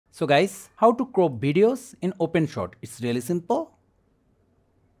So guys, how to crop videos in OpenShot? It's really simple.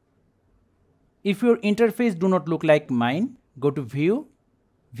 If your interface do not look like mine, go to View,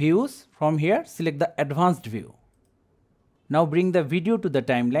 Views. From here, select the Advanced View. Now bring the video to the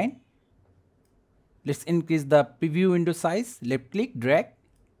timeline. Let's increase the preview window size. Left click, drag.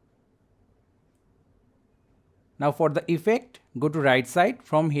 Now for the effect, go to right side.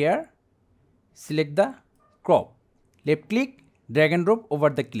 From here, select the crop. Left click, drag and drop over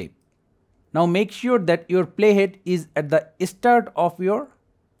the clip. Now make sure that your playhead is at the start of your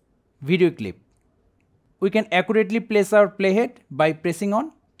video clip. We can accurately place our playhead by pressing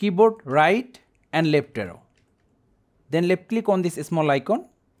on keyboard right and left arrow. Then left click on this small icon.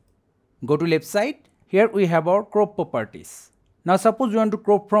 Go to left side. Here we have our crop properties. Now suppose you want to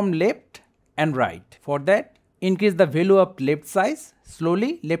crop from left and right. For that, increase the value of left size.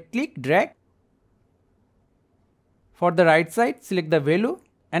 Slowly left click, drag. For the right side, select the value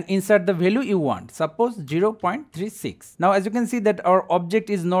and insert the value you want. Suppose 0.36. Now as you can see that our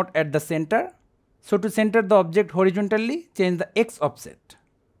object is not at the center. So to center the object horizontally, change the X offset.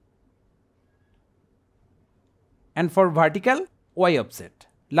 And for vertical, Y offset.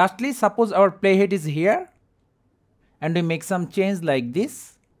 Lastly, suppose our playhead is here and we make some change like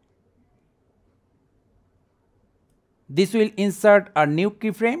this. This will insert a new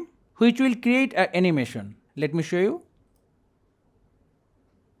keyframe which will create an animation. Let me show you.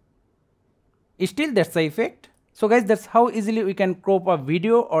 Still that's the effect. So guys, that's how easily we can crop a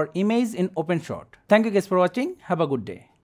video or image in OpenShot. Thank you guys for watching. Have a good day.